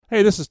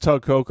Hey, this is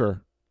Tug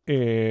Coker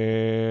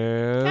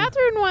and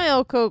Catherine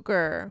Weil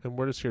Coker. And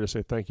we're just here to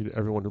say thank you to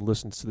everyone who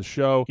listens to the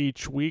show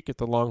each week at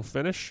the long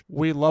finish.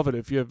 We love it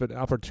if you have an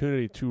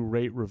opportunity to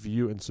rate,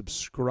 review, and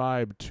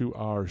subscribe to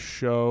our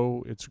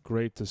show. It's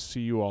great to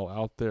see you all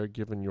out there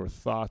giving your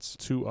thoughts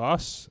to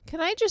us.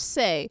 Can I just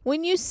say,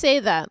 when you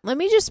say that, let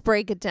me just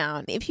break it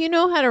down. If you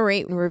know how to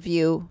rate and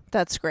review,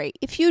 that's great.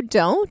 If you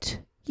don't,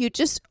 you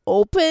just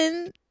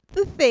open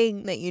the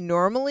thing that you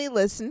normally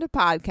listen to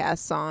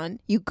podcasts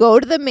on, you go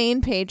to the main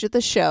page of the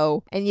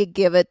show and you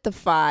give it the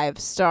 5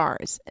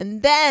 stars.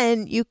 And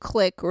then you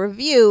click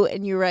review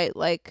and you write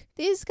like,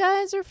 these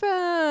guys are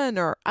fun,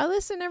 or I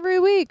listen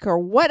every week, or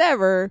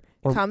whatever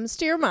comes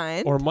to your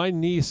mind. Or my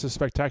niece is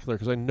spectacular,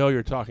 because I know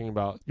you're talking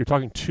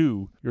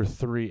to your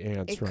 3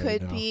 aunts it right now. It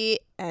could be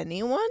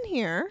anyone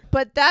here,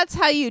 but that's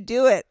how you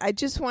do it. I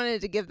just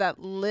wanted to give that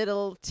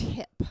little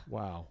tip.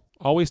 Wow.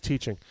 Always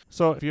teaching.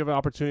 So if you have an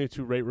opportunity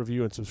to rate,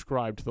 review, and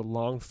subscribe to The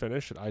Long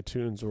Finish at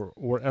iTunes or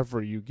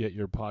wherever you get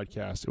your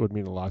podcast, it would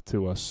mean a lot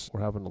to us.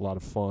 We're having a lot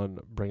of fun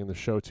bringing the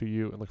show to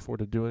you and look forward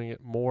to doing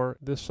it more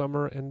this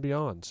summer and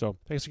beyond. So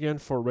thanks again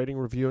for rating,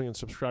 reviewing, and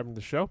subscribing to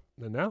the show.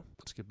 And now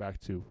let's get back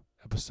to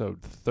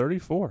episode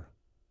 34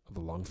 of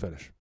The Long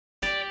Finish.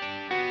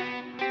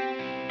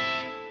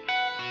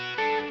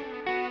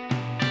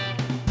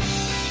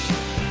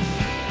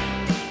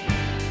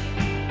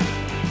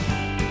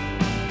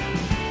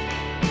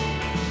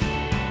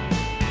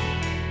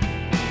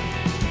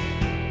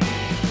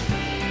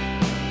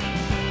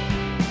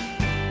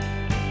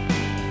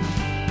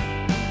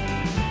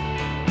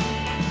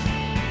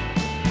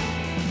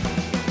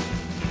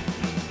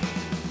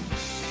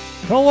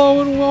 Hello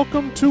and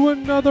welcome to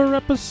another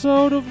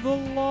episode of The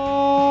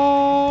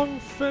Long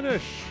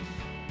Finish.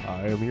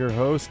 I am your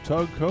host,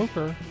 Tug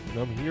Coker, and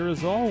I'm here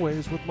as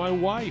always with my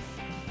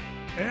wife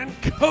and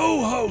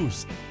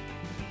co-host,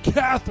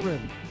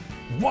 Catherine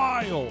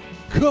Weil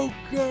Coker.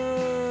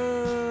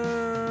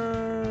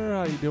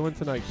 How you doing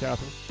tonight,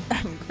 Catherine?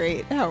 I'm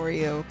great. How are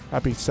you?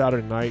 Happy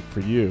Saturday night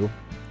for you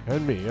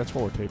and me. That's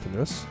when we're taping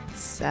this.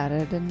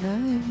 Saturday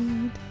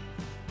night.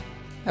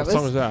 What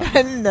song was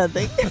that?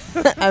 Nothing.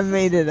 I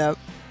made it up.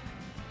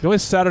 The only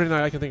Saturday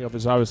night I can think of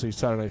is obviously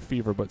Saturday Night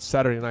Fever, but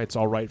Saturday Night's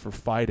All Right for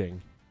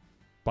Fighting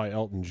by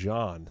Elton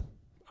John.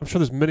 I'm sure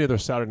there's many other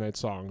Saturday night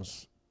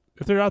songs.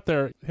 If they're out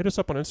there, hit us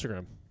up on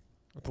Instagram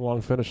at The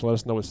Long Finish. Let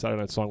us know what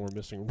Saturday night song we're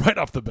missing right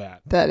off the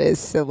bat. That is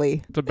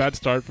silly. It's a bad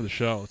start for the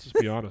show. Let's just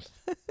be honest.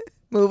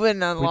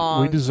 Moving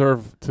along. We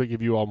deserve to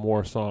give you all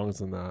more songs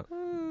than that.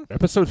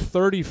 Episode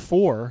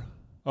 34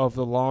 of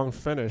The Long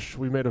Finish,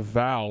 we made a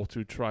vow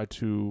to try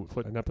to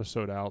put an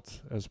episode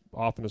out as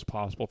often as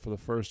possible for the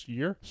first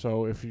year.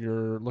 So if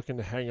you're looking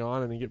to hang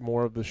on and get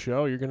more of the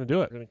show, you're going to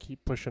do it. We're going to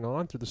keep pushing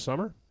on through the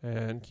summer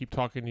and keep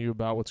talking to you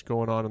about what's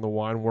going on in the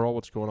wine world,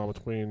 what's going on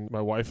between my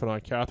wife and I,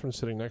 Catherine,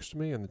 sitting next to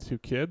me, and the 2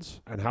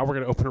 kids, and how we're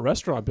going to open a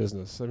restaurant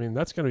business. I mean,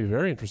 that's going to be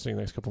very interesting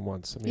the next couple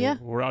months. I mean, yeah.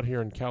 We're out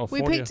here in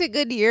California. We picked a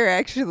good year,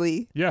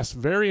 actually. Yes,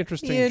 very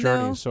interesting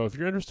journey. So if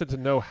you're interested to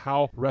know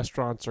how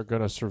restaurants are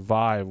going to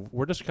survive,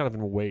 we're just kind of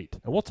in wait.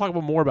 And we'll talk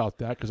more about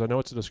that because I know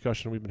it's a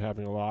discussion we've been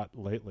having a lot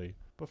lately.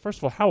 But first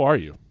of all, how are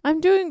you? I'm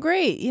doing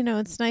great. You know,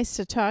 it's nice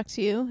to talk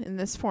to you in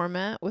this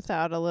format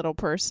without a little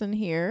person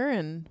here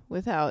and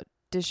without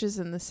dishes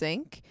in the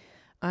sink.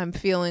 I'm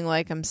feeling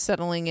like I'm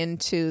settling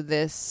into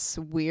this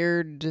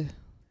weird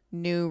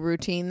new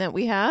routine that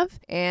we have.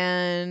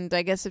 And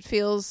I guess it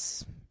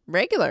feels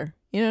regular.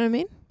 You know what I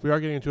mean? We are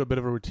getting into a bit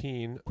of a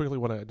routine. Quickly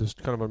want to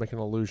just kind of make an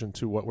allusion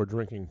to what we're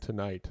drinking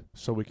tonight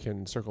so we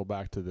can circle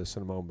back to this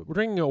in a moment. We're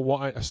drinking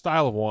a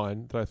style of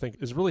wine that I think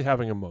is really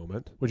having a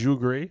moment. Would you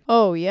agree?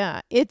 Oh,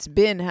 yeah. It's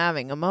been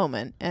having a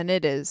moment, and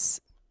it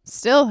is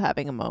still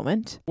having a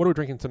moment. What are we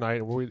drinking tonight,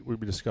 and what will we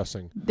be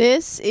discussing?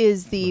 This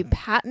is the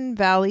Patton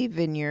Valley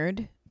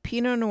Vineyard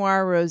Pinot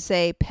Noir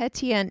Rosé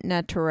Petillant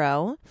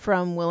Naturel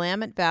from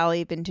Willamette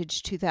Valley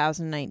Vintage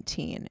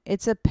 2019.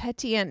 It's a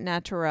Petillant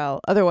Naturel,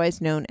 otherwise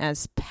known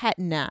as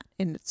Pét-Nat,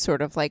 in its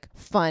sort of like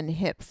fun,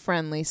 hip,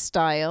 friendly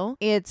style.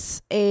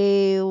 It's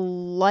a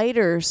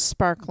lighter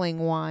sparkling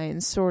wine,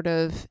 sort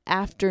of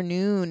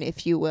afternoon,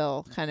 if you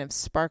will, kind of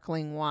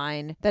sparkling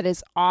wine that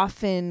is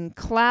often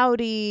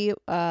cloudy,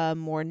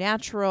 more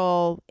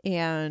natural,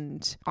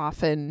 and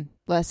often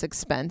less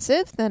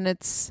expensive than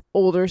its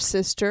older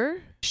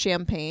sister,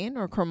 Champagne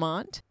or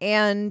Cremant,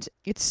 and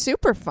it's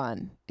super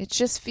fun. It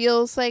just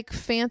feels like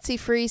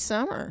fancy-free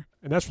summer.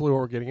 And that's really what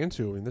we're getting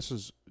into. And this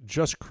is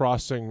just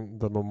crossing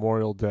the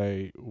Memorial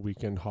Day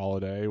weekend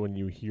holiday when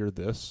you hear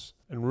this,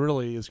 and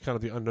really is kind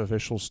of the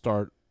unofficial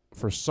start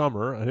for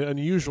summer, an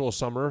unusual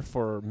summer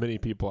for many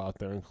people out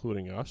there,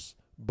 including us.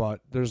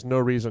 But there's no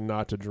reason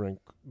not to drink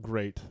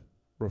great,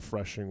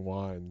 refreshing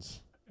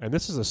wines. And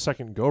this is a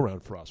second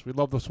go-round for us. We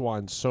love this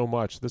wine so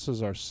much. This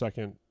is our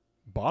second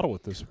bottle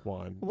with this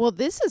wine. Well,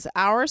 this is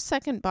our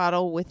second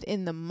bottle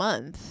within the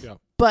month. Yeah.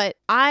 But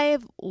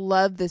I've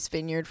loved this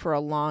vineyard for a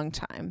long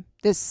time.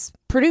 This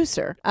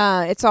producer,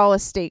 it's all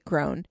estate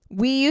grown.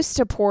 We used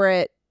to pour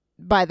it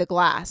by the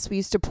glass. We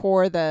used to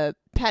pour the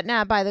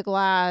Pét-Nat by the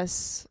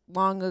glass.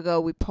 Long ago,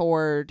 we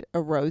poured a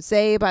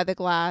Rosé by the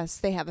glass.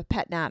 They have a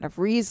Pét-Nat of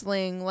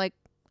Riesling. Like,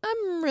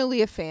 I'm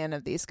really a fan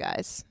of these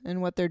guys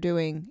and what they're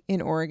doing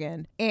in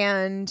Oregon.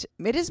 And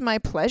it is my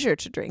pleasure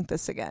to drink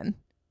this again.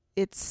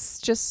 It's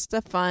just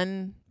a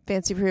fun,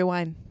 fancy-free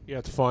wine. Yeah,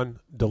 it's fun,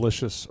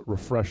 delicious,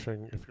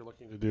 refreshing. If you're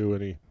looking to do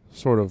any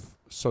sort of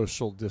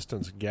social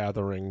distance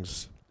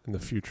gatherings in the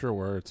future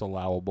where it's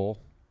allowable,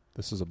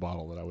 this is a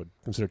bottle that I would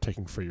consider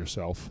taking for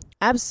yourself.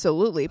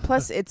 Absolutely.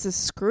 Plus, it's a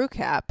screw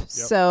cap. Yep.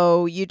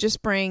 So you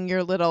just bring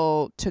your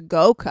little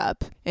to-go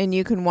cup and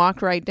you can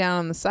walk right down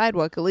on the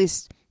sidewalk. At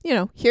least,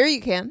 here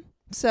you can.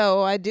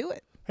 So I do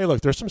it. Hey,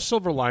 look, there's some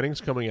silver linings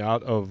coming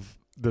out of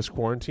this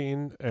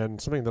quarantine, and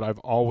something that I've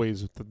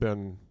always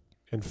been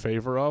in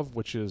favor of,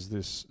 which is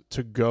this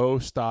to-go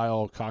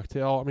style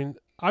cocktail. I mean,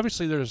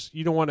 obviously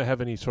you don't want to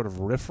have any sort of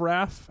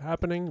riffraff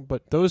happening,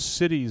 but those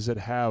cities that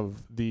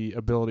have the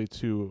ability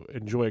to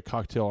enjoy a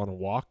cocktail on a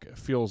walk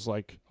feels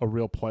like a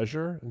real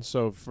pleasure. And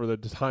so for the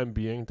time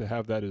being to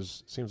have that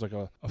seems like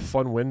a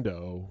fun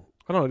window.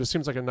 I don't know, it just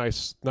seems like a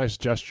nice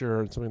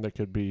gesture and something that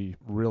could be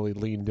really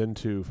leaned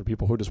into for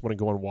people who just want to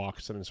go on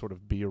walks and sort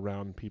of be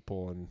around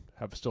people and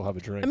still have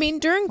a drink. I mean,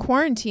 during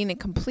quarantine, it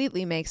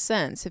completely makes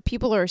sense. If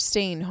people are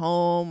staying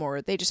home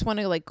or they just want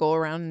to go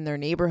around in their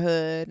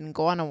neighborhood and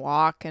go on a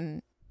walk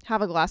and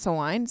have a glass of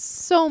wine,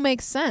 so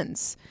makes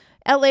sense.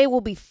 LA will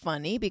be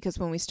funny because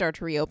when we start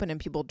to reopen and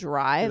people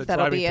drive,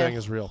 that'll be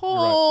a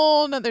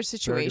whole nother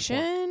situation,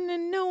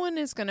 and no one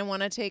is going to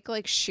want to take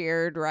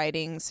shared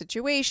riding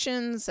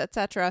situations,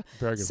 etc.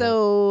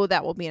 So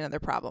that will be another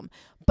problem.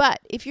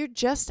 But if you're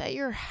just at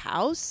your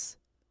house,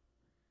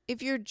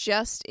 if you're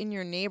just in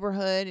your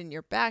neighborhood, in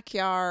your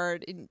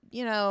backyard,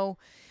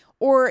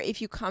 or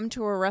if you come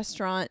to a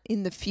restaurant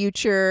in the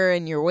future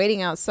and you're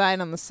waiting outside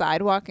on the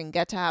sidewalk and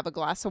get to have a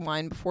glass of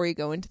wine before you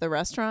go into the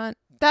restaurant,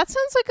 that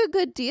sounds like a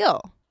good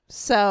deal.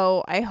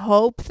 So I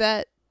hope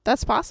that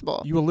that's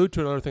possible. You allude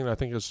to another thing that I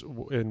think is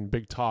in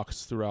big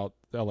talks throughout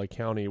LA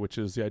County, which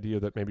is the idea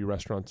that maybe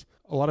restaurants,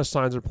 a lot of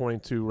signs are pointing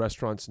to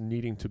restaurants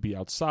needing to be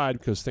outside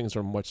because things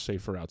are much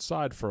safer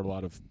outside for a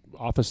lot of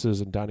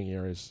offices and dining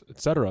areas,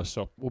 etc.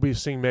 So we'll be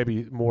seeing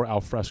maybe more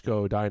al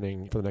fresco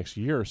dining for the next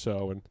year or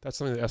so. And that's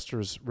something that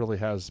Esther's really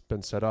has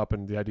been set up.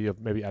 And the idea of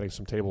maybe adding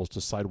some tables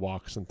to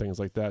sidewalks and things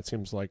like that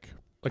seems like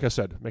I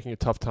said, making a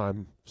tough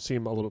time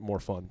seem a little bit more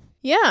fun.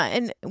 Yeah,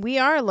 and we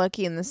are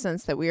lucky in the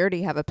sense that we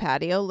already have a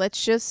patio.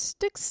 Let's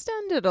just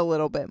extend it a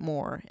little bit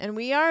more. And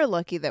we are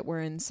lucky that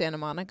we're in Santa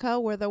Monica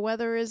where the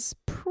weather is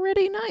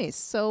pretty nice.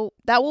 So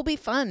that will be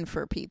fun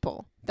for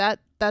people.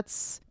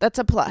 That's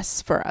a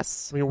plus for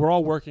us. I mean, we're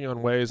all working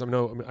on ways. I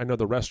know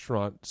the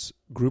restaurants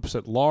groups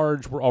at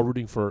large. We're all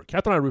rooting for.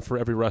 Kath and I root for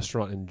every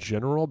restaurant in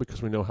general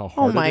because we know how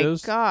hard it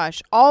is. Oh my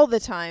gosh, all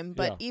the time,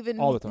 but even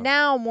all the time.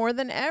 Now more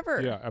than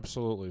ever. Yeah,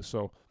 absolutely.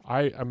 So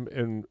I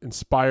am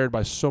inspired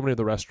by so many of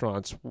the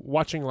restaurants.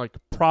 Watching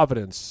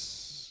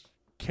Providence,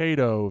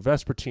 Cato,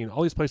 Vespertine,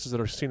 all these places that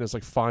are seen as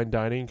fine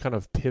dining, kind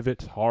of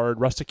pivot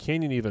hard. Rustic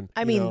Canyon even.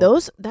 I mean,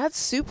 that's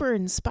super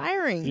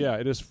inspiring. Yeah,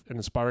 it is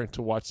inspiring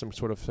to watch them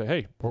sort of say,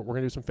 hey, we're going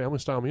to do some family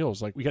style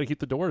meals. We got to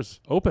keep the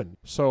doors open.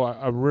 So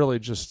I really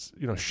just,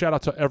 shout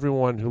out to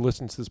everyone who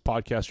listens to this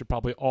podcast. You're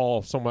probably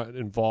all somewhat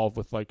involved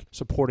with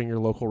supporting your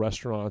local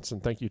restaurants,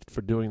 and thank you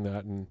for doing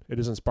that. And it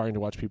is inspiring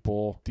to watch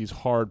people, these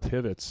hard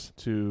pivots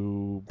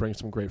to bring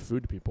some great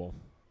food to people.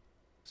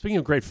 Speaking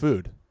of great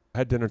food, I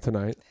had dinner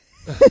tonight.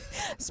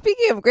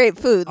 Speaking of great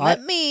food,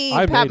 let me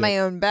pat my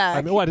own back.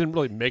 I didn't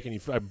really make any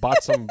food. I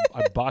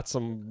bought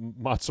some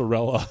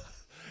mozzarella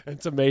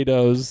and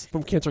tomatoes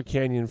from Cantor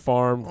Canyon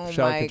Farm. Oh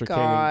Shout out my Cantor gosh.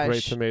 Canyon,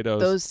 great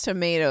tomatoes. Those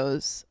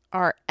tomatoes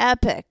are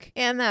epic.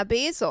 And that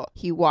basil.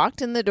 He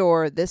walked in the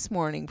door this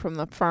morning from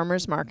the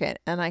farmer's market,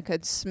 and I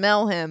could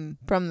smell him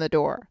from the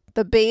door.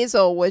 The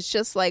basil was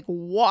just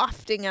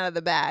wafting out of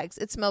the bags.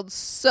 It smelled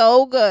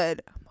so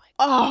good.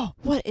 Oh,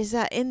 what is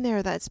that in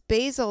there? That's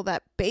basil.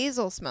 That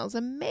basil smells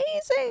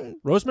amazing.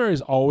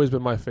 Rosemary's always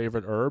been my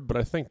favorite herb, but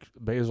I think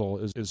basil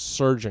is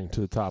surging to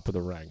the top of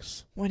the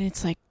ranks. When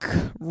it's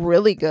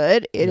really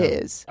good, it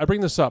is. I bring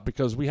this up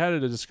because we had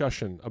a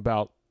discussion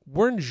about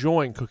we're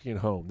enjoying cooking at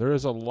home. There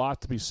is a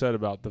lot to be said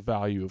about the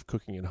value of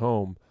cooking at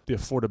home. The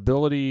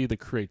affordability, the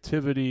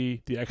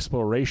creativity, the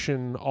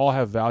exploration all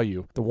have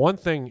value. The one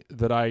thing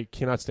that I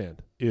cannot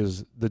stand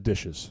is the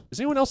dishes. Is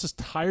anyone else as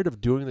tired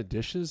of doing the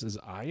dishes as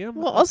I am?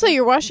 Well, also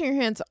you're washing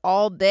your hands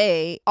all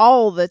day,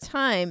 all the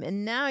time,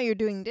 and now you're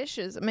doing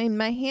dishes. I mean,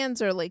 my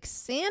hands are like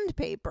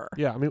sandpaper.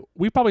 Yeah, I mean,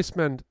 we probably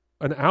spend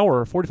an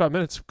hour, 45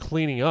 minutes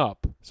cleaning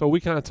up. So we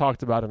kind of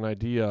talked about an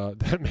idea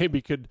that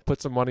maybe could put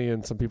some money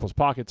in some people's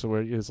pockets,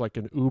 where it is like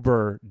an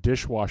Uber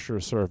dishwasher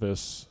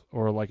service,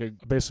 or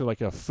basically like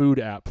a food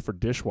app for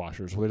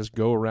dishwashers, where they just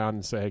go around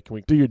and say, hey, can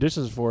we do your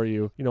dishes for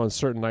you? On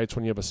certain nights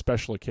when you have a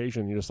special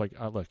occasion, you're just like,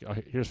 oh, look,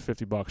 here's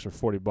 $50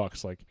 or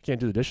 $40. I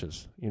can't do the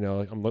dishes.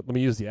 Let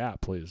me use the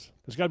app, please.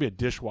 There's got to be a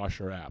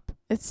dishwasher app.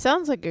 It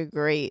sounds like a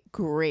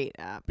great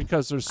app.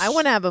 Because I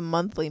want to have a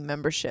monthly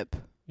membership.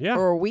 Yeah.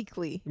 Or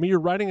weekly. I mean, you're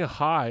riding a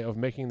high of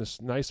making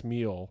this nice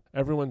meal.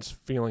 Everyone's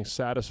feeling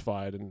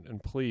satisfied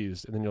and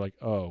pleased. And then you're like,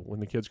 oh, when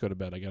the kids go to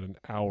bed, I got an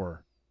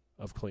hour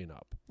of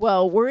cleanup.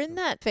 Well, we're in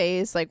that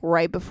phase like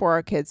right before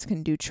our kids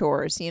can do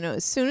chores. You know,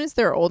 as soon as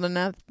they're old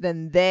enough,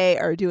 then they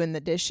are doing the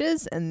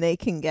dishes and they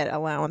can get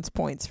allowance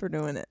points for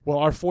doing it. Well,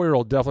 our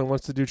 4-year-old definitely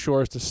wants to do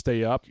chores to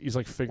stay up. He's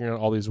like figuring out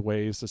all these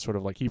ways to sort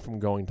of like keep from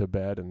going to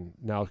bed. And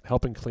now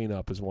helping clean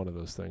up is one of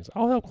those things.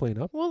 I'll help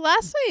clean up. Well,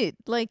 last night,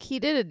 like he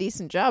did a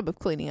decent job of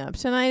cleaning up.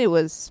 Tonight it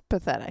was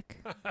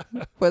pathetic.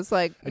 Was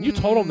like, and you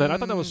told him that. I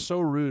thought that was so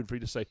rude for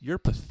you to say, you're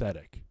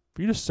pathetic.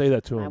 For you to say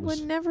that to him. I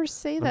would never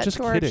say that to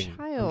kidding. our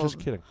child. I'm just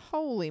kidding.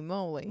 Holy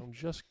moly. I'm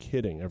just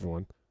kidding,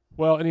 everyone.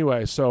 Well,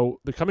 anyway,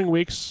 so the coming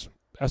weeks,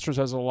 Esther's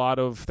has a lot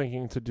of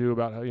thinking to do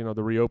about,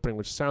 the reopening,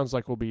 which sounds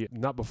like will be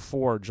not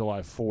before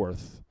July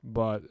 4th,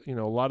 but, a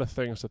lot of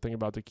things to think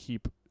about to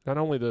keep not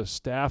only the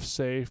staff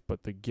safe,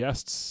 but the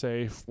guests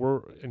safe.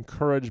 We're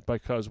encouraged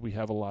because we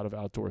have a lot of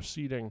outdoor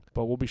seating,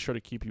 but we'll be sure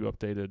to keep you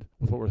updated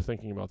with what we're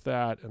thinking about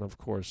that. And of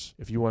course,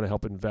 if you want to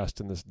help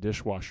invest in this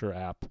dishwasher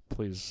app,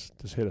 please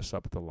just hit us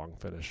up at The Long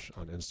Finish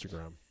on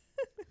Instagram.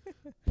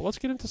 But let's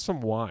get into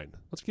some wine.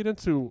 Let's get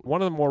into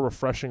one of the more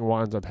refreshing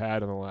wines I've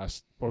had in the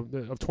last, of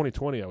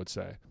 2020, I would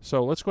say.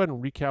 So let's go ahead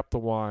and recap the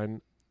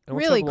wine. And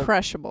really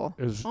crushable.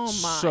 It is oh my.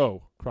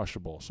 so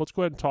crushable. So let's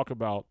go ahead and talk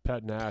about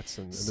Pét-Nats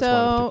and this wine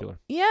in particular.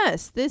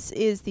 Yes, this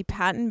is the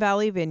Patton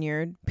Valley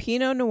Vineyard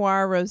Pinot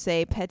Noir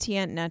Rosé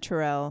Petillant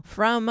Naturel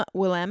from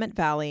Willamette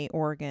Valley,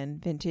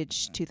 Oregon,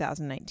 vintage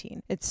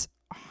 2019. It's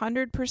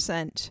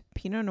 100%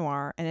 Pinot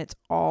Noir, and it's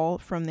all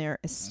from their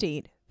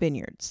estate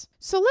vineyards.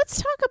 So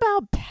let's talk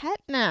about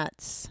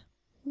Pét-Nats.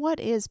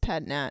 What is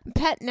Pét-Nat?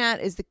 Pét-Nat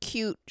is the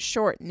cute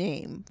short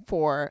name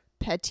for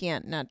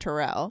Petillant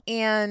Naturel.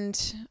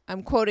 And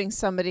I'm quoting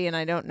somebody, and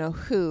I don't know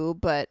who,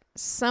 but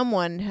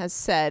someone has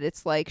said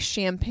it's like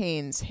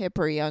champagne's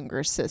hipper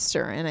younger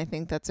sister, and I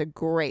think that's a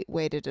great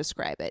way to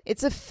describe it.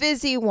 It's a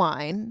fizzy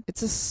wine.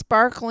 It's a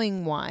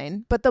sparkling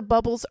wine, but the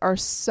bubbles are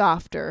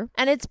softer,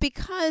 and it's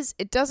because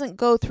it doesn't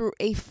go through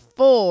a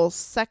full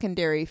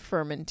secondary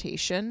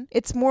fermentation.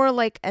 It's more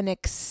like an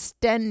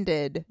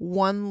extended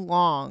one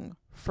long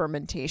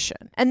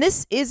fermentation. And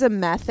this is a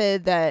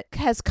method that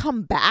has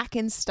come back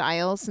in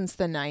style since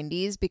the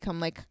 90s, become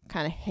like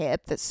kind of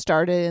hip, that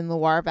started in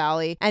Loire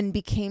Valley and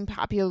became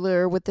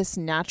popular with this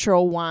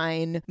natural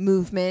wine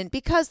movement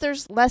because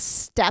there's less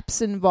steps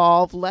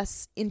involved,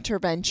 less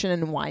intervention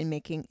and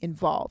winemaking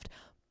involved.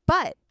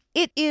 But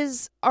it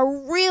is a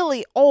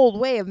really old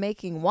way of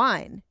making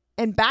wine.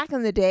 And back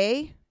in the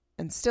day,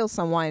 and still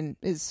some wine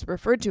is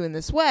referred to in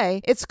this way,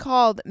 it's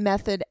called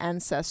Method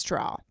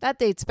Ancestral. That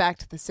dates back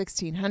to the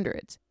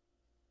 1600s.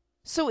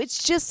 So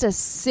it's just a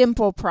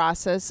simple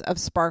process of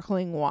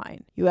sparkling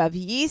wine. You have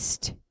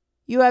yeast,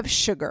 you have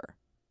sugar.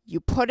 You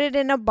put it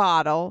in a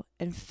bottle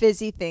and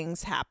fizzy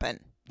things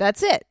happen.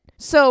 That's it.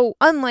 So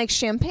unlike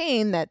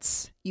champagne,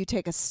 that's you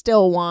take a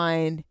still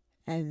wine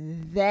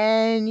and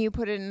then you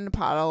put it in a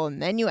bottle,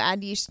 and then you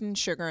add yeast and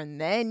sugar,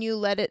 and then you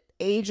let it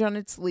age on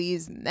its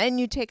lees, and then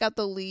you take out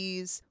the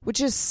lees,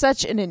 which is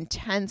such an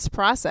intense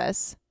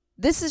process.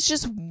 This is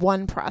just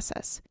one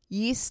process.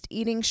 Yeast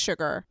eating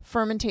sugar,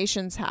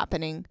 fermentation's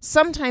happening.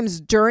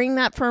 Sometimes during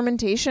that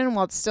fermentation,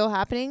 while it's still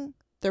happening,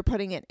 they're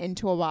putting it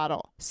into a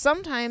bottle.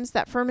 Sometimes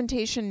that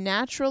fermentation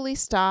naturally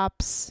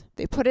stops.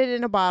 They put it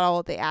in a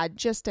bottle. They add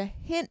just a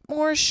hint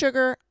more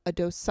sugar, a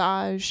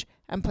dosage,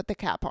 and put the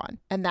cap on.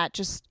 And that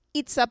just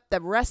eats up the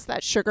rest of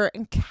that sugar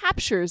and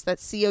captures that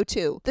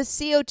CO2. The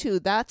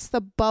CO2, that's the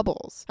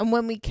bubbles. And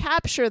when we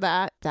capture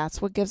that,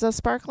 that's what gives us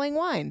sparkling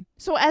wine.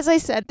 So as I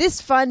said,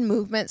 this fun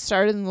movement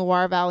started in the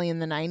Loire Valley in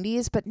the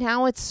 90s, but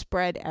now it's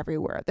spread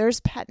everywhere. There's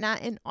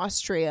Pét-Nat in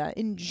Austria,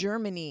 in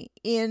Germany,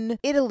 in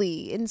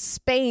Italy, in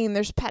Spain.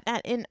 There's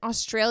Pét-Nat in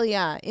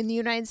Australia, in the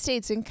United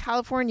States, in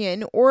California,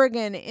 in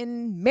Oregon,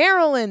 in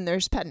Maryland.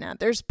 There's Pét-Nat.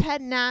 There's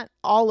Pét-Nat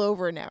all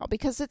over now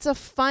because it's a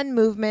fun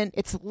movement.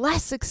 It's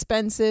less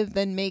expensive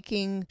than making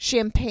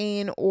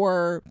champagne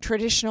or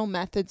traditional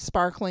method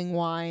sparkling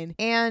wine.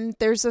 And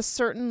there's a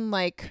certain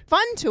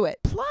fun to it.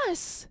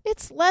 Plus,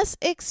 it's less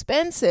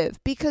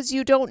expensive because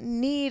you don't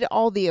need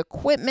all the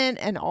equipment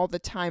and all the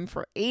time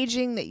for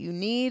aging that you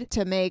need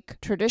to make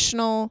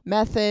traditional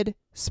method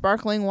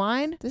sparkling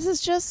wine. This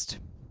is just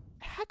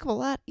a heck of a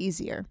lot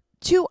easier.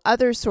 Two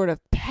other sort of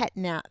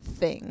Pét-Nat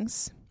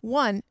things.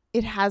 One,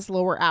 it has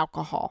lower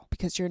alcohol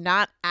because you're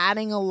not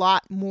adding a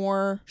lot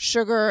more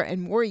sugar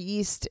and more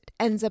yeast. It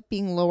ends up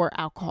being lower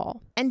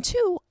alcohol. And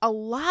two, a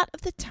lot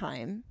of the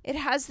time, it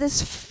has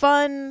this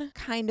fun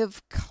kind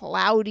of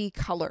cloudy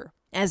color,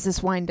 as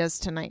this wine does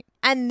tonight.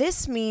 And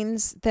this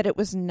means that it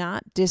was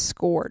not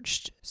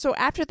disgorged. So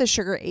after the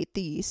sugar ate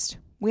the yeast,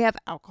 we have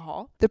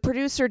alcohol. The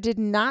producer did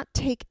not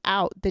take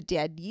out the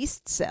dead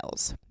yeast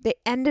cells. They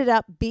ended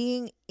up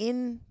being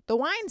in the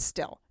wine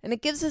still. And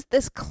it gives us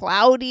this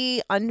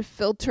cloudy,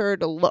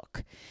 unfiltered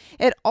look.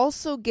 It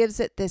also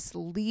gives it this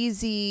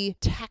leesy,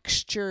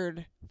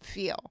 textured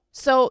feel.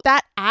 So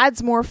that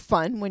adds more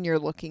fun when you're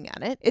looking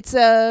at it. It's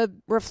a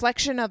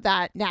reflection of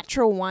that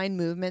natural wine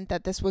movement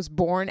that this was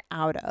born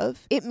out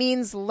of. It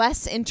means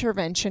less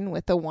intervention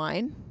with the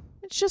wine.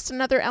 It's just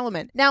another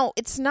element. Now,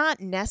 it's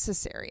not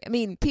necessary. I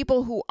mean,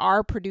 people who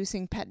are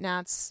producing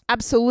Pét-Nats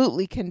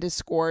absolutely can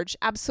disgorge,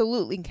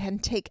 absolutely can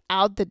take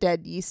out the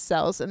dead yeast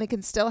cells, and they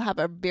can still have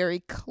a very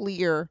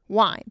clear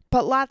wine.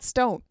 But lots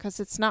don't, because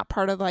it's not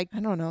part of, like, I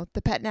don't know,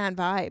 the Pét-Nat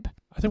vibe.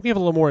 I think we have a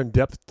little more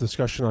in-depth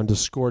discussion on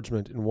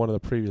disgorgement in one of the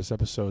previous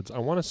episodes. I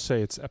want to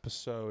say it's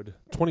episode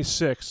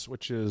 26,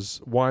 which is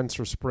Wines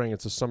for Spring.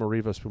 It's a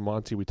Sumeriva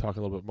Spumante. We talk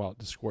a little bit about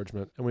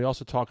disgorgement. And we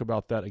also talk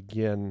about that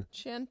again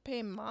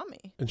Champagne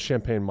Mommy. in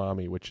Champagne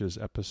Mommy, which is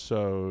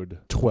episode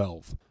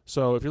 12.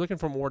 So if you're looking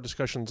for more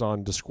discussions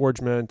on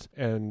disgorgement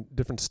and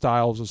different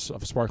styles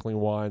of sparkling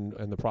wine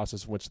and the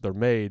process in which they're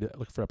made,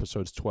 look for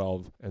episodes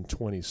 12 and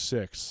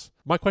 26.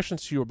 My question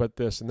to you about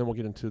this, and then we'll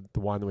get into the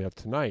wine that we have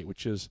tonight,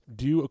 which is,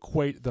 do you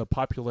equate the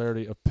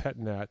popularity of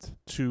Pét-Nat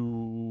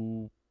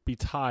to be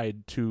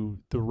tied to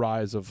the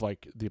rise of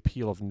like the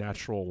appeal of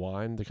natural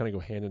wine? They kind of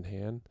go hand in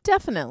hand.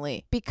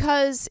 Definitely,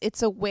 because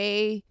it's a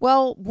way,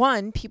 well,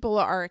 one, people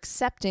are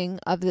accepting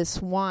of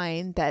this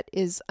wine that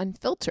is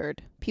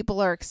unfiltered.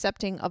 People are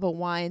accepting of a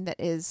wine that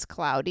is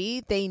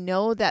cloudy. They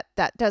know that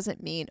that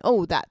doesn't mean,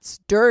 oh, that's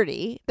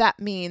dirty. That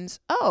means,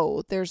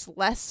 oh, there's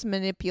less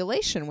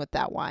manipulation with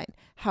that wine.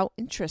 How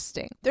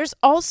interesting. There's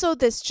also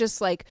this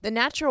just like the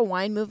natural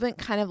wine movement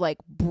kind of like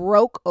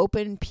broke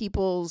open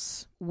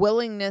people's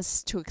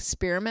willingness to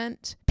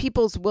experiment,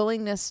 people's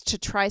willingness to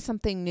try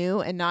something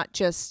new and not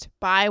just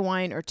buy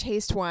wine or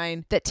taste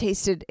wine that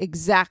tasted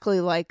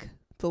exactly like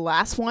the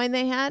last wine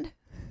they had.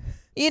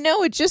 You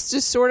know, it just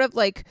is sort of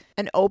like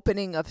an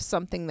opening of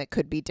something that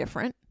could be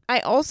different. I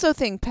also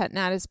think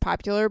Pét-Nat is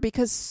popular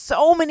because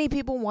so many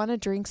people want to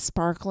drink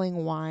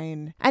sparkling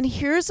wine. And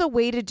here's a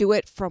way to do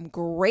it from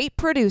great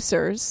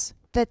producers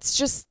that's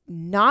just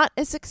not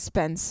as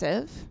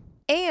expensive.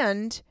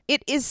 And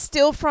it is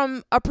still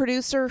from a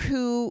producer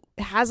who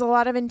has a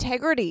lot of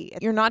integrity.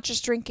 You're not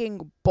just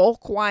drinking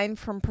bulk wine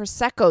from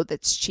Prosecco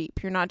that's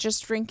cheap. You're not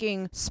just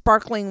drinking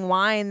sparkling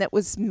wine that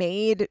was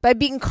made by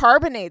being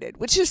carbonated,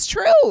 which is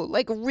true.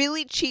 Like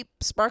really cheap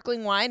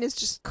sparkling wine is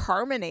just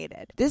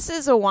carbonated. This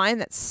is a wine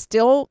that's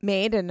still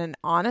made in an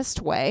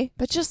honest way,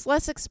 but just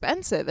less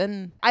expensive.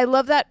 And I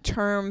love that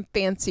term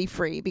fancy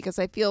free because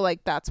I feel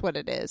like that's what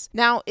it is.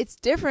 Now, it's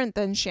different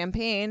than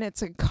champagne.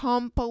 It's a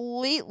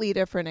completely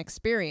different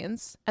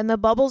experience. And the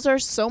bubbles are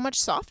so much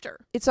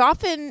softer. It's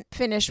often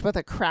finished with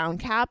a crown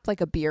cap, like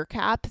a beer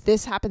cap.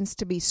 This happens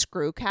to be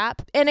screw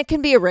cap. And it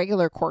can be a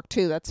regular cork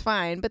too, that's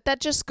fine. But that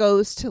just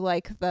goes to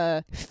like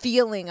the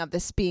feeling of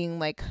this being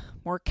like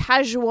more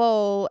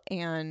casual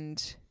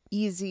and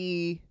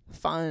easy,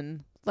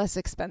 fun, less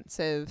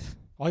expensive.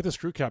 I like the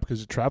screw cap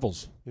because it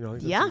travels. You know, I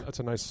think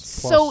that's a nice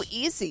plus. So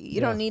easy.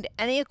 You don't need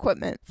any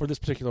equipment. For this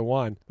particular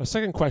wine. A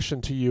second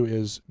question to you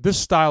is, this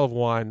style of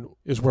wine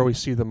is where we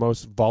see the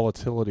most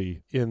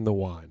volatility in the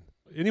wine.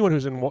 Anyone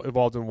who's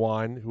involved in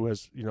wine who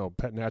has, you know,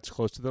 Pét-Nats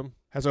close to them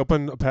has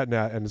opened a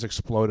Pét-Nat and has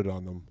exploded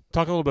on them.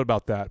 Talk a little bit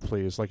about that,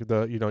 please. Like you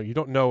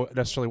don't know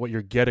necessarily what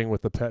you're getting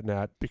with the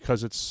Pét-Nat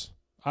because it's,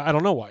 I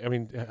don't know why. I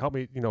mean, help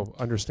me,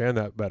 understand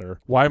that better.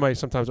 Why am I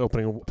sometimes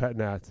opening a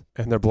Pét-Nat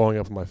and they're blowing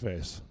up in my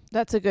face?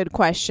 That's a good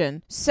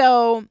question.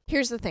 So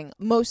here's the thing.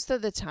 Most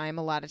of the time,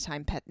 a lot of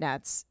time,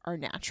 Pét-Nats are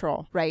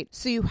natural, right?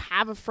 So you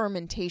have a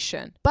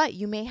fermentation, but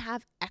you may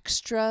have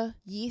extra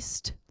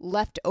yeast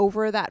left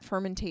over that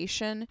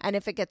fermentation. And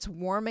if it gets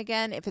warm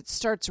again, if it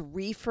starts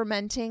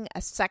re-fermenting,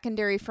 a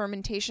secondary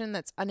fermentation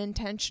that's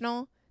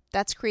unintentional,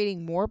 that's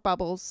creating more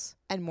bubbles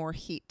and more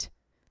heat.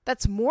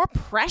 That's more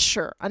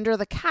pressure under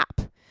the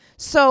cap.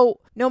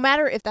 So no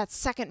matter if that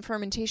second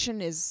fermentation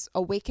is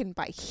awakened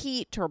by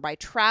heat or by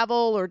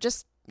travel or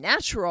just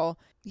natural,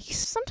 you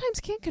sometimes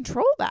can't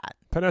control that.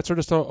 Pét-Nats are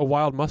just a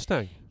wild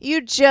Mustang.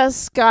 You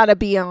just gotta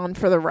be on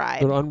for the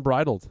ride. They're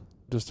unbridled.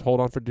 Just hold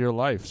on for dear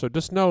life. So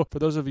just know, for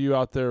those of you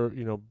out there,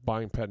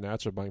 buying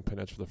Pét-Nats or buying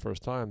Pét-Nats for the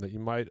first time, that you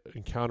might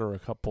encounter a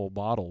couple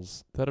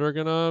bottles that are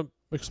gonna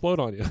explode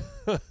on you.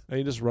 And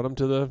you just run them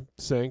to the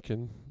sink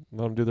and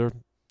let them do their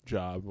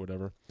job,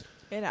 whatever.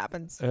 It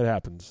happens. It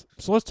happens.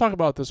 So let's talk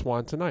about this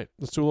wine tonight.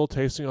 Let's do a little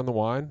tasting on the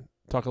wine.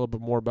 Talk a little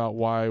bit more about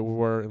why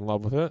we're in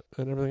love with it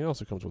and everything else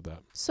that comes with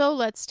that. So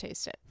let's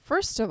taste it.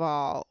 First of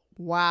all,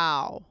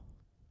 wow.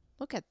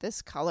 Look at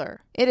this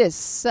color. It is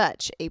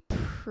such a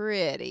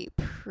pretty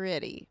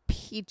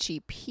peachy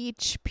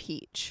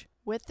peach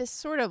with this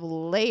sort of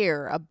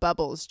layer of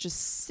bubbles just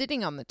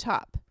sitting on the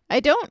top.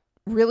 I don't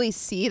really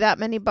see that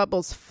many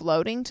bubbles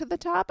floating to the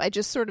top. I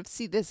just sort of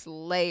see this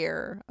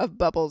layer of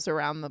bubbles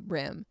around the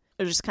rim.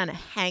 They're just kind of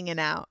hanging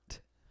out.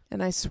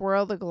 And I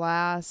swirl the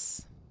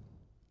glass.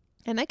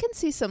 And I can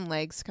see some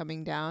legs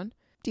coming down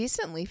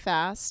decently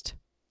fast.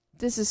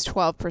 This is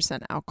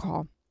 12%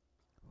 alcohol.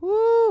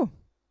 Woo!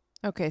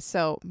 Okay,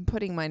 so I'm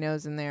putting my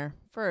nose in there.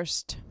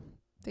 First,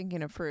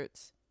 thinking of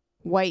fruits.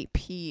 White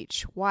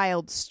peach,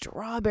 wild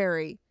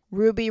strawberry,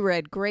 ruby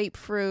red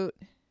grapefruit.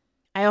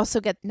 I also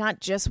get not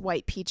just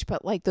white peach,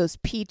 but like those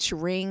peach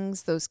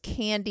rings, those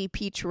candy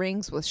peach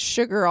rings with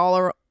sugar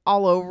all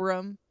over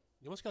them.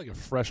 You almost get like a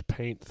fresh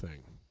paint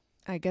thing.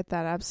 I get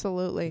that,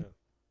 absolutely. Yeah.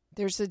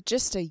 There's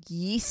just a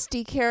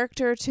yeasty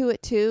character to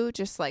it too,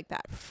 just like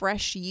that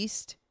fresh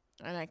yeast.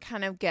 And I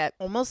kind of get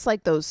almost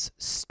like those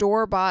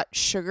store-bought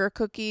sugar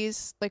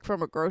cookies, like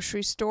from a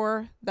grocery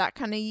store, that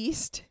kind of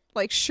yeast,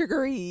 like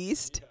sugary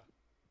yeast. Yeah.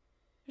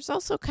 There's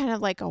also kind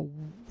of like a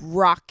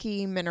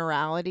rocky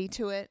minerality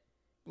to it,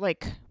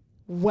 like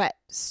wet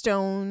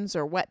stones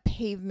or wet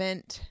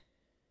pavement.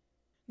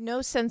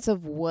 No sense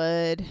of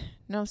wood,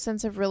 no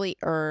sense of really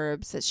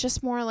herbs. It's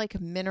just more like a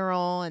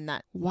mineral and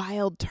that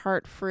wild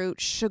tart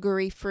fruit,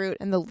 sugary fruit,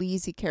 and the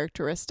leesy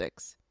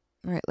characteristics.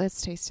 All right,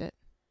 let's taste it.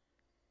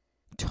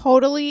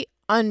 Totally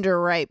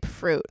underripe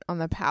fruit on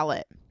the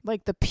palate.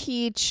 Like the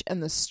peach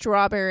and the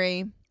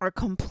strawberry are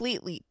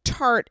completely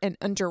tart and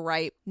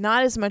underripe.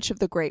 Not as much of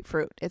the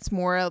grapefruit. It's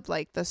more of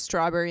like the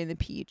strawberry and the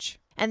peach.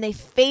 And they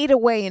fade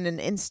away in an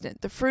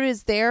instant. The fruit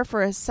is there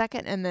for a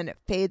second and then it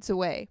fades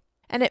away.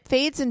 And it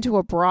fades into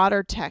a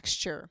broader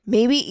texture.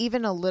 Maybe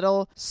even a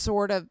little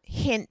sort of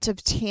hint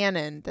of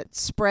tannin that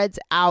spreads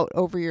out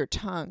over your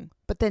tongue,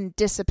 but then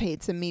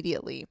dissipates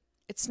immediately.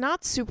 It's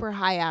not super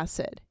high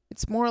acid.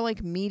 It's more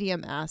like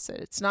medium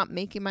acid. It's not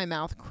making my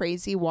mouth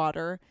crazy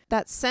water.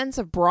 That sense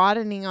of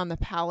broadening on the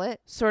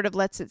palate sort of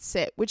lets it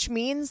sit, which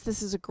means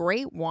this is a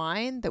great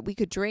wine that we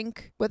could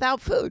drink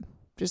without food,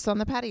 just on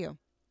the patio.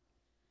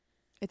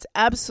 It's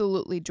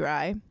absolutely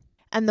dry,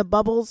 and the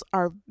bubbles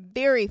are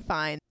very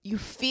fine. You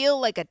feel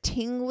like a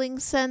tingling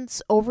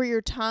sense over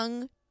your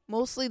tongue,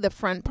 mostly the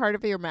front part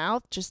of your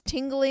mouth, just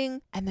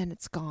tingling, and then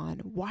it's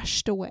gone,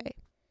 washed away.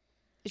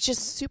 It's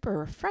just super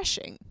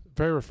refreshing.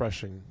 Very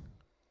refreshing.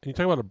 And you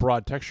talk about a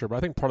broad texture, but I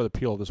think part of the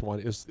appeal of this one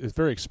is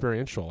very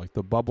experiential. Like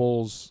the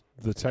bubbles,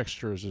 the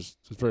texture is just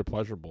very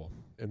pleasurable,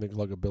 and the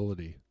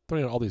luggability.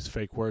 Throwing out all these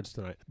fake words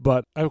tonight.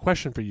 But I have a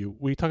question for you.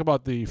 We talk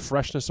about the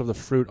freshness of the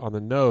fruit on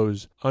the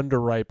nose,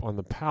 underripe on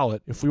the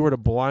palate. If we were to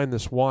blind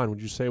this wine,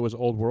 would you say it was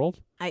Old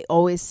World? I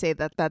always say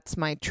that that's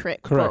my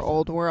trick Correct. for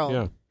Old World.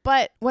 Yeah.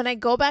 But when I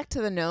go back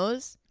to the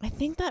nose, I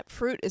think that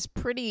fruit is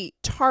pretty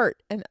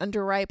tart and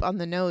underripe on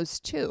the nose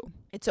too.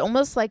 It's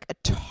almost like a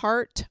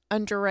tart,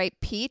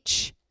 underripe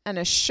peach and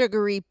a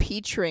sugary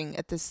peach ring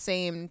at the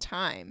same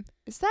time.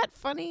 Is that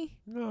funny?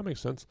 No, that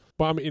makes sense.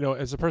 But I mean,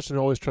 as a person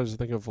who always tries to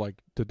think of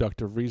like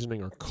deductive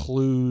reasoning or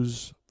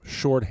clues,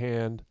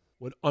 shorthand,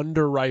 would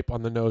underripe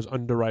on the nose,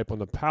 underripe on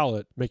the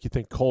palate make you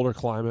think colder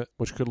climate,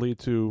 which could lead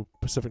to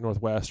Pacific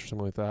Northwest or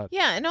something like that?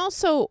 Yeah, and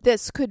also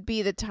this could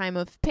be the time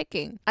of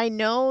picking. I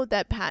know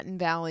that Patton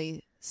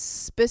Valley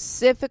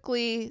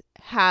specifically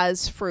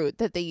has fruit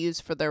that they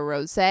use for their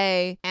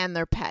Rosé and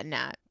their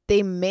Pét-Nat.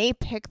 They may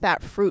pick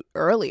that fruit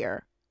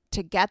earlier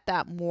to get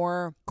that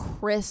more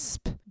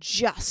crisp,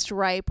 just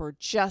ripe or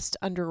just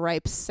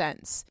underripe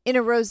sense. In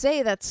a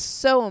rosé, that's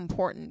so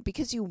important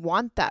because you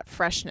want that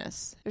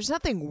freshness. There's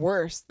nothing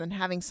worse than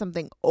having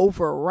something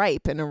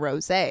overripe in a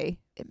rosé.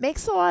 It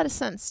makes a lot of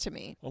sense to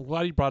me. I'm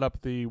glad you brought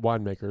up the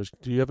winemakers.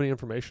 Do you have any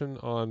information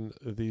on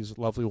these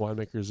lovely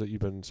winemakers that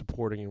you've been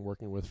supporting and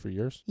working with for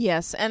years?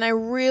 Yes, and I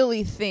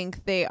really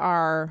think they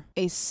are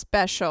a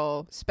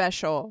special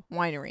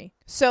winery.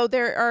 So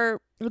there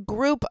are a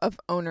group of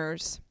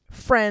owners,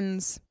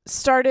 friends,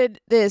 started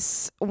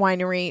this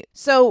winery.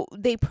 So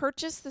they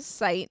purchased the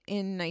site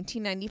in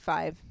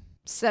 1995,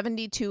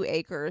 72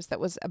 acres that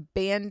was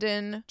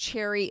abandoned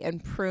cherry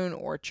and prune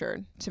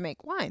orchard to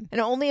make wine. And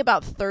only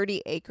about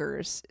 30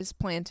 acres is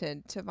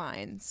planted to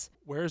vines.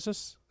 Where is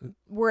this?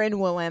 We're in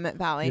Willamette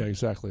Valley. Yeah,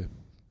 exactly.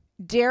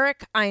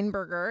 Derek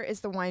Einberger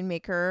is the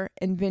winemaker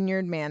and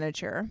vineyard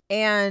manager,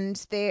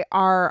 and they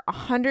are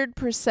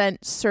 100%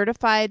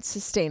 certified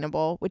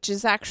sustainable, which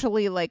is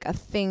actually like a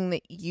thing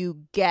that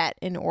you get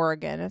in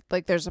Oregon.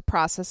 Like there's a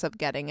process of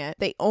getting it.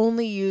 They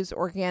only use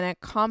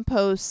organic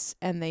composts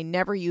and they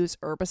never use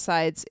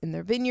herbicides in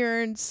their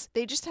vineyards.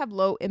 They just have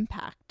low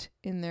impact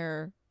in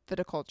their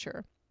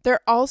viticulture. They're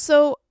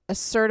also a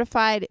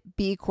certified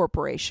B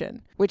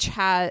Corporation, which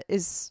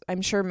is,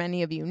 I'm sure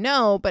many of you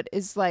know, but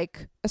is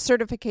like a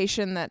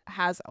certification that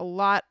has a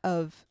lot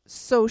of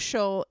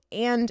social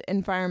and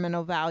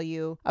environmental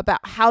value about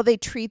how they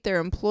treat their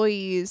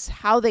employees,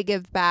 how they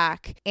give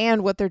back,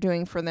 and what they're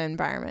doing for the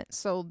environment.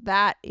 So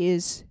that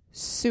is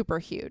super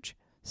huge.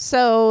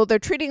 So they're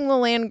treating the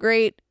land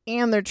great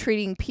and they're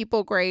treating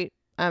people great.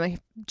 I'm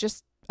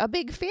just a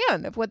big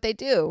fan of what they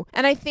do.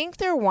 And I think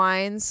their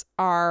wines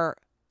are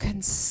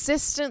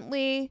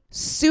consistently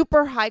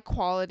super high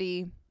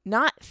quality,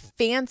 not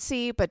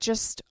fancy, but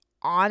just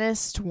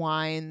honest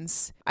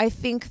wines. I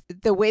think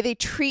the way they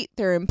treat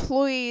their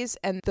employees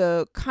and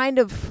the kind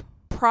of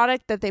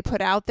product that they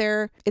put out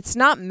there, it's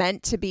not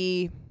meant to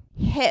be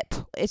hip.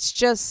 It's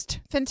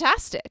just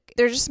fantastic.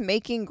 They're just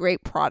making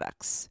great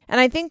products. And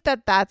I think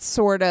that that's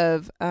sort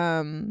of,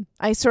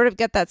 I sort of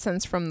get that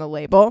sense from the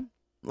label.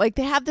 Like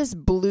they have this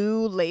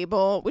blue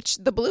label, which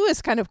the blue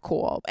is kind of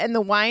cool. And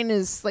the wine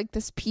is like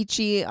this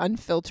peachy,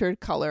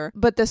 unfiltered color.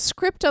 But the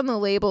script on the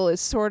label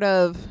is sort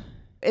of,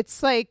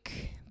 it's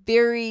like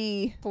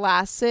very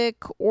classic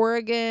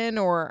Oregon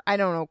or, I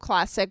don't know,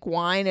 classic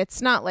wine.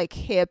 It's not like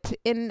hip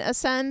in a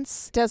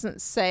sense. It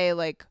doesn't say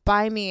like,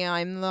 buy me,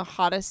 I'm the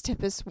hottest,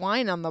 hippest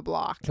wine on the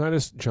block. Can I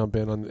just jump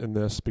in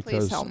this?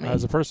 Because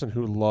as a person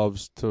who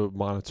loves to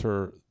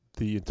monitor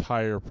the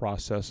entire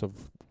process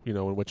of,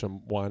 in which a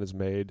wine is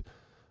made,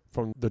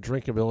 from the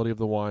drinkability of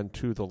the wine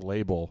to the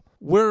label,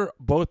 we're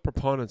both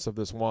proponents of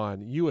this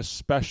wine. You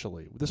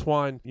especially. This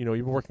wine, you've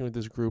been working with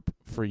this group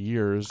for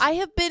years. I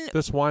have been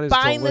this wine is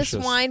buying delicious.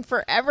 This wine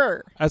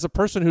forever. As a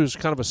person who's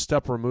kind of a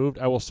step removed,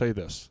 I will say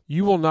this.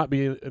 You will not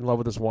be in love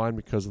with this wine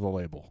because of the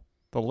label.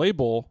 The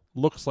label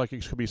looks like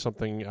it could be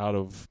something out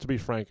of, to be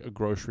frank, a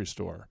grocery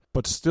store.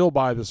 But still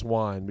buy this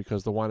wine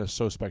because the wine is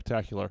so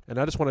spectacular. And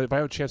I just want to, if I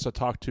have a chance to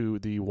talk to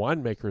the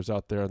winemakers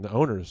out there and the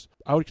owners,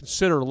 I would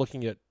consider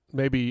looking at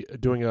maybe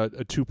doing a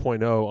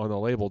 2.0 on the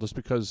label, just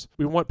because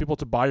we want people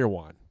to buy your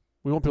wine.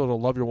 We want people to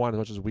love your wine as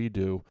much as we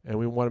do, and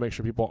we want to make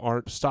sure people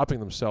aren't stopping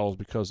themselves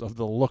because of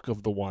the look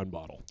of the wine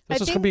bottle.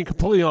 This is being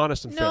completely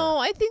honest and fair. No,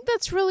 I think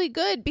that's really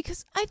good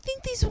because I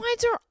think these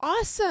wines are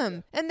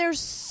awesome, and they're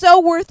so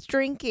worth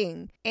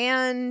drinking.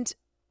 And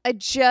I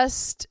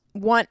just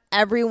want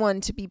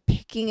everyone to be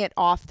picking it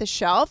off the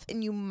shelf,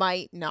 and you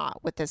might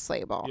not with this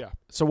label. Yeah.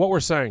 So what we're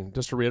saying,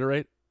 just to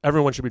reiterate,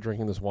 everyone should be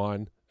drinking this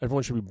wine.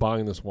 Everyone should be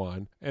buying this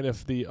wine. And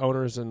if the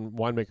owners and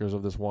winemakers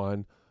of this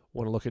wine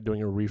want to look at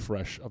doing a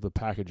refresh of the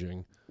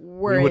packaging,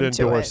 we would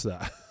endorse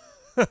that.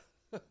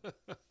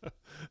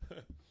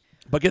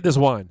 But get this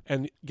wine.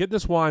 And get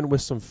this wine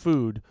with some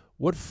food.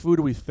 What food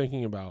are we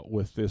thinking about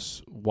with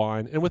this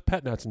wine and with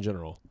Pét-Nats in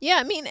general? Yeah,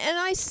 I mean, and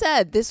I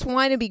said this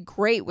wine would be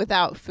great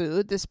without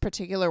food, this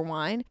particular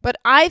wine. But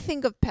I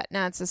think of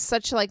Pét-Nats as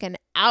such like an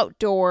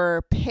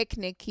outdoor,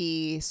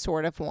 picnicky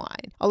sort of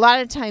wine. A lot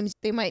of times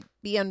they might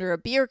be under a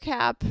beer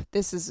cap.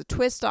 This is a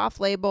twist off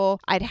label.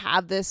 I'd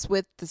have this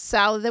with the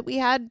salad that we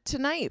had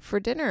tonight for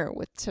dinner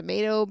with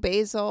tomato,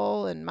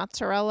 basil, and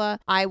mozzarella.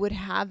 I would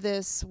have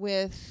this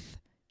with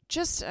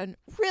just a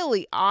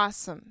really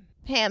awesome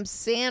ham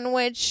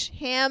sandwich,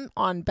 ham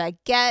on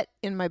baguette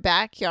in my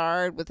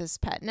backyard with this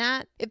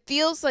Pét-Nat. It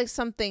feels like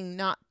something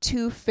not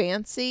too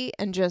fancy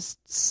and just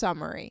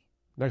summery.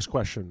 Next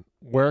question.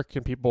 Where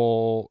can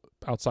people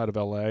outside of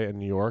LA and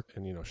New York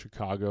and,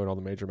 Chicago and all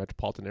the major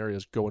metropolitan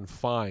areas go and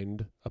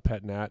find a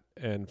Pét-Nat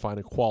and find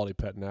a quality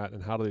Pét-Nat?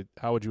 And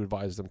how would you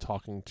advise them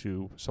talking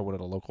to someone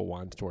at a local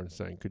wine store and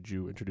saying, could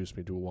you introduce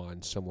me to a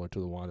wine similar to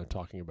the wine I'm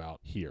talking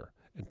about here?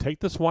 And take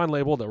this wine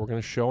label that we're going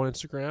to show on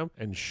Instagram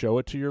and show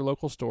it to your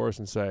local stores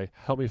and say,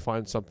 help me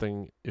find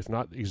something, if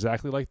not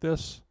exactly like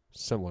this,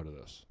 similar to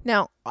this.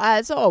 Now,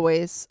 as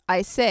always,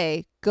 I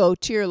say go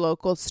to your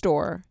local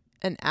store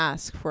and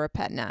ask for a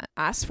Pét-Nat.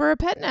 Ask for a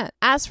Pét-Nat.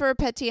 Ask for a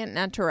Petillant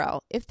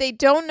Naturel. If they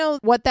don't know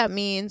what that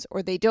means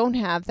or they don't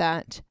have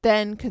that,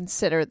 then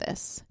consider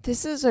this.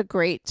 This is a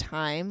great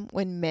time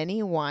when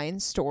many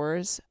wine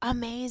stores,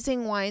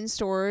 amazing wine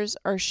stores,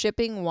 are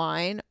shipping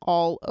wine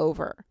all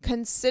over.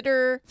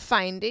 Consider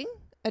finding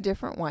a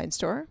different wine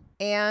store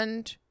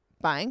and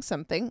buying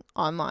something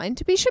online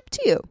to be shipped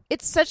to you.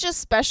 It's such a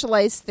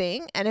specialized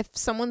thing, and if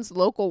someone's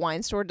local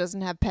wine store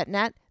doesn't have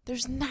Pét-Nat,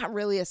 there's not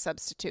really a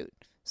substitute.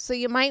 So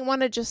you might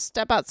want to just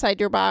step outside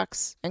your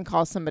box and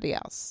call somebody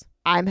else.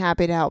 I'm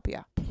happy to help you.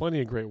 Plenty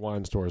of great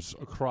wine stores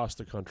across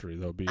the country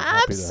that'll be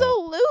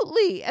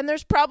absolutely. And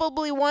there's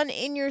probably one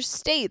in your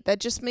state that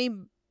just may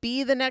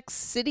be the next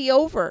city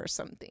over or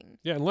something.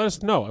 Yeah, and let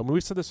us know. I mean, we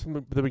said this from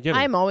the beginning.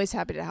 I'm always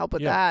happy to help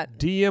with that.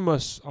 DM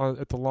us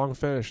at the Long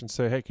Finish and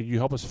say, hey, could you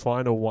help us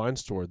find a wine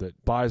store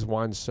that buys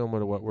wines similar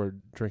to what we're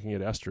drinking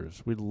at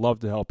Esther's? We'd love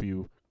to help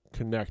you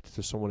connect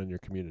to someone in your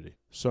community.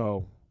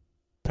 So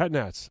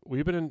Pét-Nats.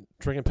 We've been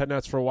drinking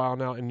Pét-Nats for a while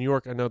now. In New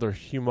York, I know they're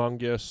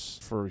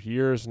humongous for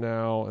years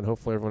now, and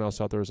hopefully everyone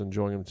else out there is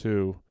enjoying them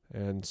too.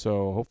 And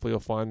so hopefully you'll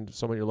find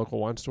some at your local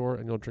wine store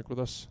and you'll drink with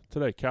us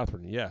today.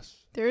 Catherine,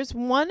 yes. There's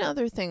one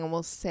other thing I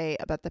will say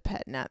about the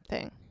Pét-Nat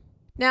thing.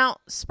 Now,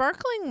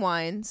 sparkling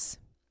wines,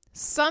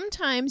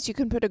 sometimes you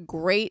can put a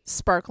great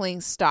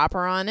sparkling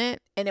stopper on it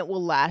and it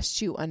will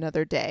last you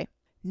another day.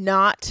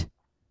 Not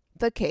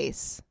the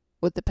case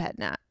with the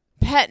Pét-Nat.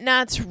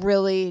 Pét-Nats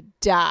really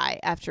die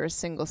after a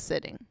single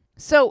sitting.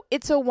 So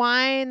it's a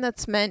wine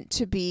that's meant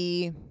to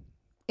be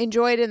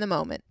enjoyed in the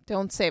moment.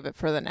 Don't save it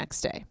for the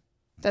next day.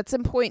 That's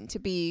important to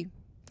be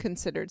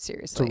considered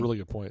seriously. That's a really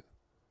good point.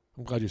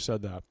 I'm glad you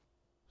said that.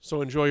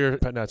 So enjoy your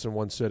Pét-Nats in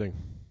one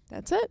sitting.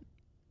 That's it.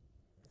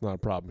 Not a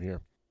problem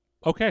here.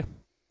 Okay,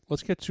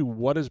 let's get to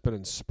what has been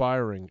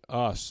inspiring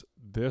us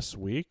this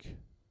week.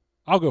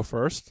 I'll go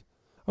first.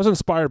 I was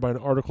inspired by an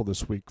article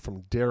this week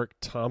from Derek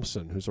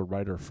Thompson, who's a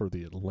writer for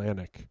The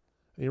Atlantic.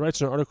 And he writes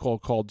an article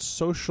called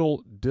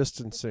Social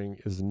Distancing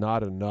is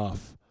Not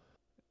Enough.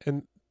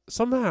 And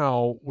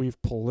somehow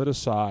we've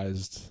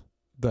politicized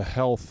the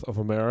health of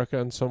America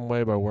in some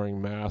way by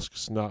wearing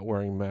masks, not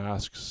wearing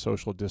masks,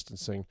 social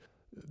distancing.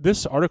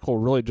 This article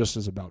really just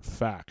is about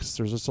facts.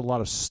 There's just a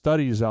lot of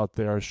studies out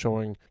there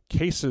showing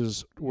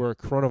cases where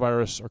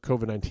coronavirus or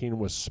COVID-19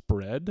 was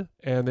spread,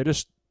 and they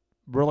just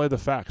relay the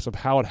facts of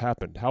how it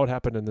happened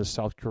in this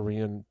South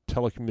Korean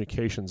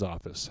telecommunications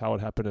office, how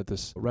it happened at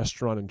this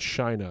restaurant in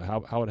China,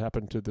 how it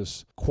happened to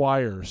this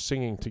choir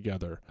singing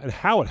together, and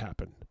how it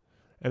happened.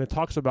 And it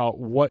talks about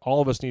what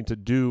all of us need to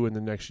do in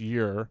the next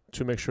year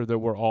to make sure that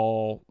we're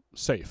all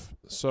safe.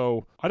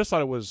 So I just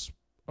thought it was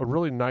a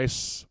really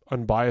nice,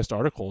 unbiased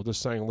article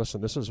just saying,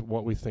 listen, this is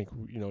what we think,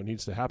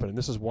 needs to happen. And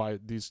this is why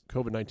these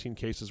COVID-19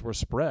 cases were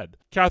spread.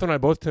 Catherine and I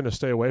both tend to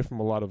stay away from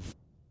a lot of,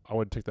 I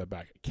would take that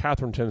back.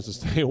 Catherine tends to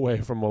stay away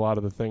from a lot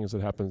of the things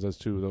that happens as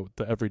to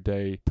the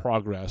everyday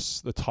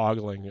progress, the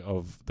toggling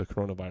of the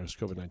coronavirus,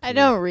 COVID-19. I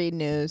don't read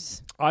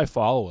news. I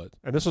follow it.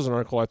 And this was an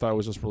article I thought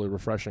was just really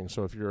refreshing.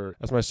 So if you're,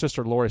 as my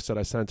sister Lori said,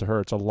 I sent it to her,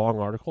 it's a long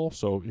article.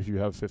 So if you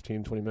have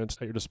 15, 20 minutes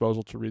at your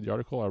disposal to read the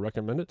article, I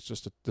recommend it. It's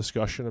just a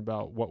discussion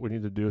about what we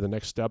need to do, the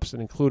next steps,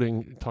 and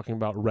including talking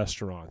about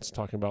restaurants,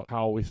 talking about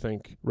how we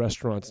think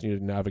restaurants need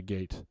to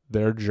navigate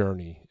their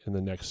journey in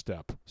the next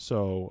step.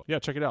 So yeah,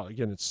 check it out.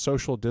 Again, it's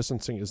Social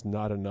Distancing is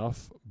Not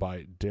Enough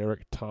by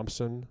Derek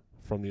Thompson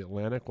from The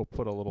Atlantic. We'll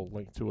put a little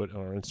link to it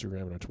on our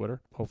Instagram and our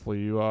Twitter. Hopefully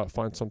you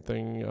find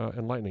something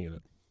enlightening in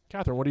it.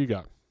 Catherine, what do you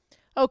got?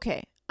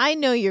 Okay, I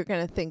know you're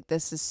going to think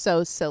this is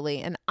so silly,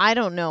 and I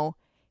don't know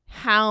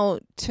how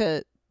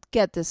to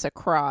get this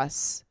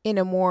across in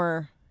a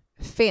more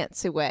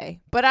fancy way,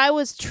 but I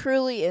was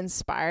truly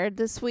inspired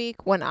this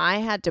week when I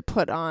had to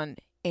put on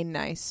a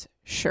nice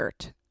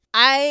shirt.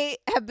 I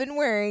have been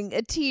wearing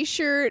a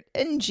t-shirt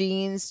and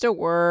jeans to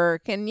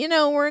work, and,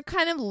 we're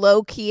kind of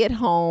low-key at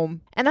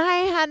home. And I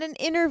had an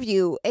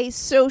interview, a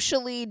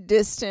socially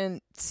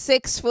distant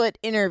 6-foot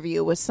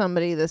interview with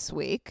somebody this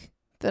week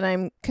that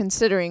I'm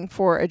considering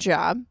for a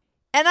job.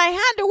 And I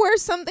had to wear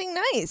something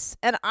nice.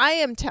 And I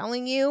am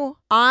telling you,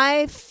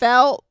 I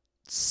felt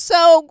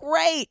so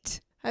great.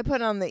 I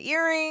put on the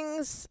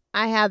earrings.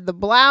 I had the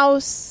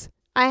blouse.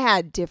 I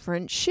had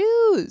different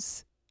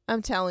shoes.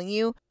 I'm telling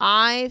you,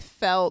 I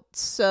felt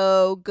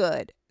so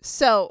good.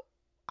 So,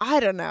 I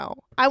don't know.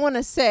 I want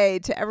to say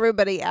to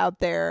everybody out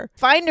there,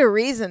 find a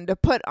reason to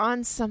put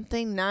on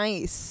something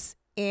nice.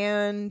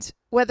 And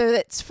whether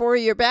it's for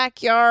your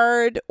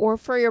backyard or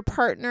for your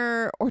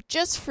partner or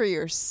just for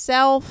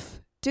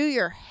yourself, do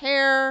your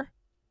hair.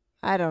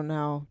 I don't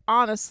know.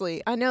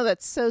 Honestly, I know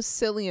that's so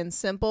silly and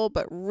simple,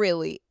 but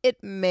really,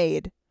 it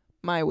made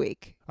my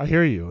week. I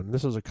hear you. And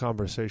this is a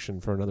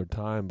conversation for another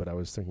time, but I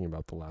was thinking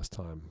about the last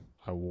time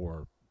I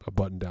wore a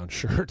button-down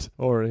shirt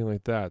or anything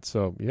like that.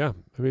 So, yeah,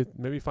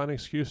 maybe find an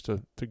excuse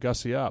to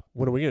gussy up.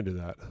 When are we going to do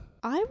that?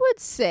 I would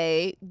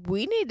say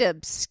we need to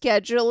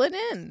schedule it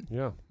in.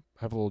 Yeah,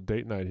 have a little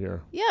date night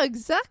here. Yeah,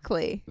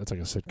 exactly. That's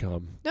like a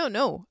sitcom.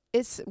 No.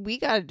 We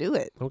got to do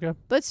it. Okay.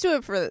 Let's do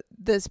it for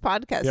this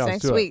podcast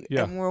next week.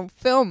 Yeah. And we'll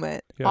film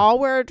it. Yeah. I'll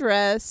wear a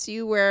dress,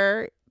 you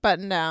wear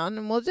button-down,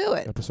 and we'll do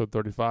it. Episode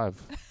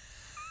 35.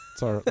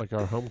 It's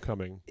our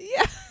homecoming.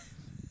 Yeah.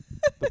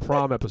 The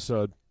prom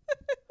episode.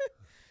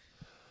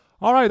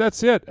 All right,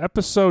 that's it.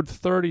 Episode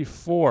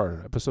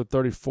 34. Episode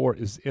 34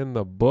 is in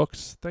the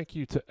books. Thank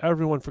you to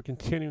everyone for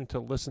continuing to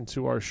listen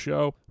to our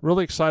show.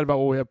 Really excited about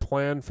what we have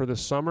planned for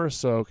this summer,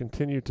 so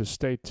continue to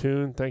stay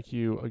tuned. Thank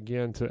you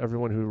again to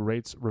everyone who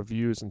rates,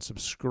 reviews, and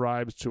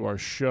subscribes to our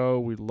show.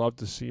 We'd love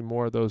to see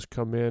more of those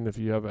come in. If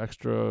you have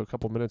a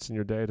couple minutes in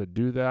your day to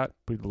do that,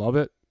 we'd love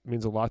it. It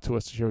means a lot to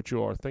us to hear what you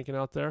all are thinking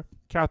out there.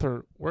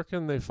 Catherine, where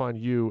can they find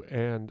you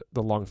and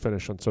The Long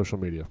Finish on social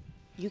media?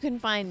 You can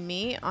find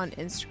me on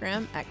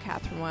Instagram at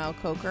Catherine Weil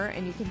Coker,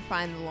 and you can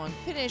find The Long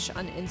Finish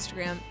on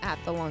Instagram at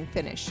The Long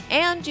Finish.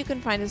 And you can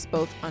find us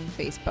both on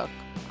Facebook.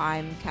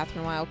 I'm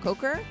Catherine Weil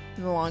Coker,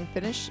 and The Long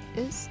Finish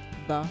is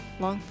The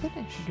Long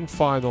Finish. You can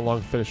find The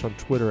Long Finish on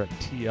Twitter at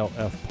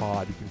TLF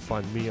Pod. You can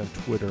find me on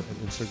Twitter and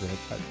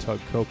Instagram at Tug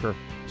Coker.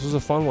 This was a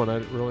fun one. I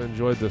really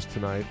enjoyed this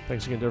tonight.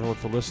 Thanks again to everyone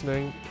for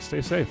listening.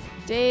 Stay safe.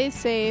 Stay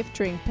safe.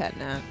 Drink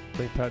Pét-Nat.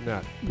 Drink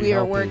Pét-Nat.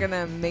 We're going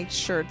to make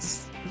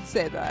shirts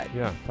say that.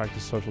 Yeah,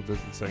 practice social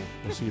distancing.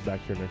 We'll see you back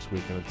here next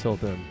week. And until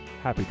then,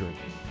 happy drinking.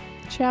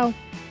 Ciao.